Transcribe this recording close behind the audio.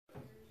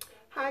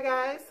Hi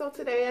guys, so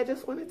today I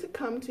just wanted to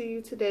come to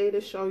you today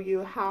to show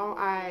you how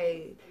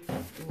I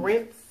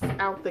rinse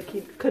out the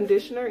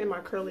conditioner in my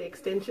curly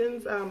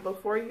extensions.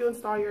 Before you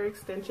install your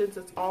extensions,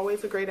 it's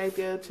always a great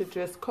idea to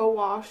just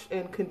co-wash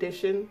and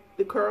condition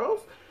the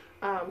curls.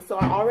 So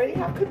I already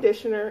have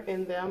conditioner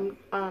in them.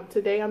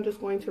 Today I'm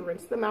just going to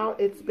rinse them out.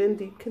 It's been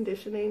deep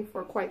conditioning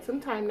for quite some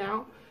time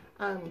now.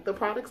 The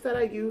products that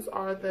I use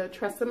are the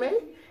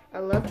Tresemme. I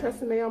love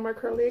Tresemme on my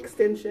curly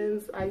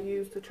extensions. I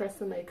use the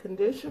Tresemme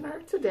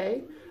conditioner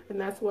today,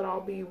 and that's what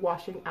I'll be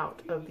washing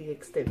out of the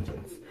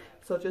extensions.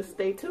 So just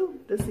stay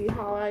tuned to see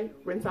how I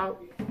rinse out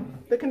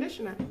the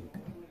conditioner.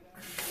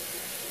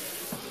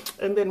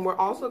 And then we're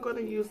also going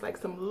to use like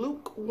some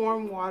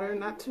lukewarm water,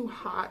 not too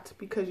hot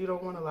because you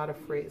don't want a lot of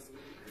frizz.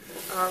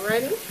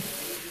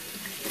 Alrighty.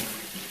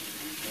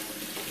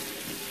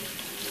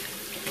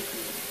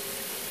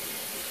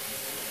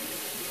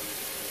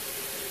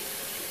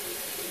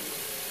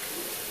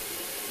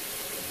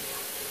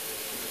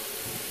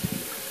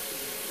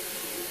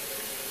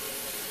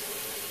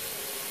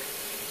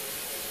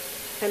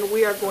 And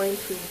we are going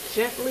to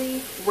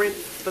gently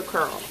rinse the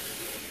curl,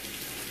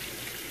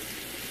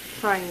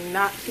 trying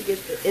not to get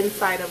the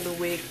inside of the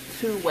wig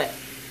too wet.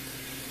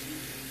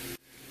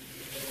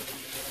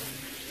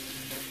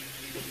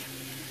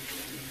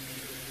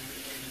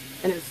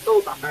 And it's so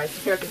soft, guys.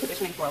 This hair has been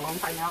conditioning for a long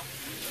time now.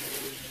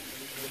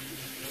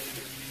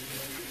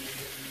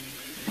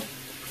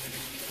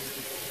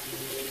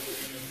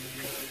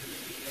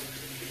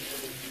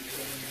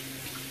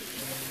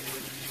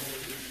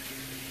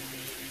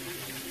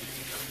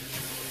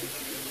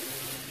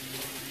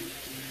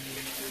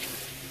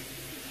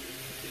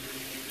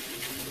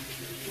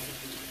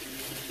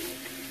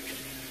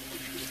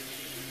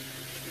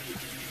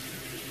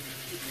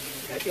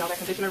 See all that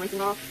conditioner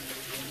rinsing off?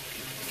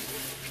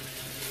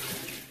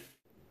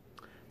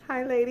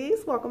 Hi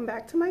ladies, welcome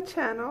back to my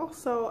channel.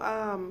 So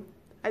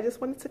I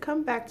just wanted to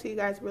come back to you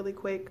guys really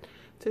quick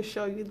to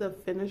show you the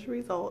finished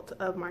result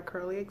of my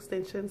curly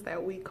extensions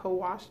that we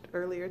co-washed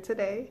earlier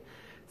today.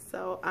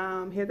 So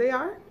here they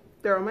are.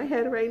 They're on my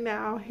head right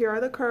now. Here are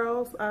the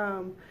curls.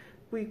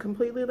 We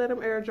completely let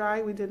them air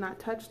dry. We did not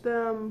touch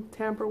them,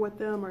 tamper with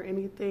them, or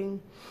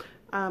anything.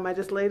 I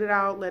just laid it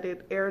out, let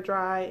it air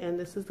dry, and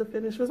this is the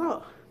finished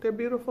result. They're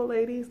beautiful,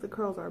 ladies. The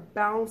curls are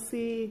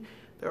bouncy.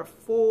 They're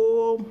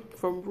full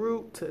from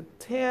root to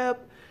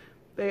tip.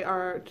 They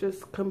are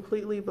just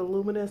completely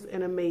voluminous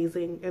and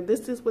amazing. And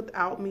this is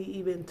without me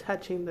even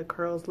touching the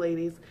curls,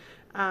 ladies.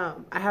 I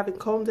haven't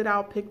combed it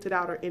out, picked it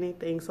out, or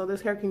anything. So this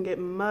hair can get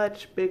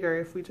much bigger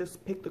if we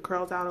just pick the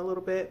curls out a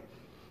little bit.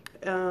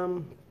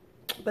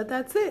 But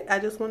that's it. I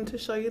just wanted to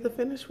show you the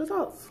finished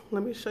results.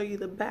 Let me show you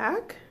the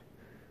back.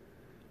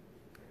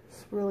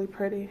 It's really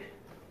pretty.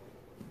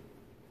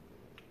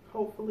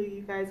 Hopefully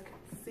you guys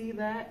can see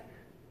that.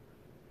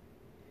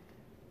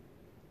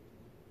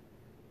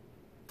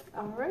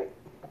 All right.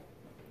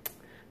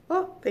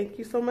 Well, thank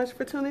you so much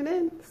for tuning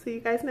in. See you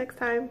guys next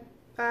time.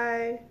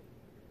 Bye.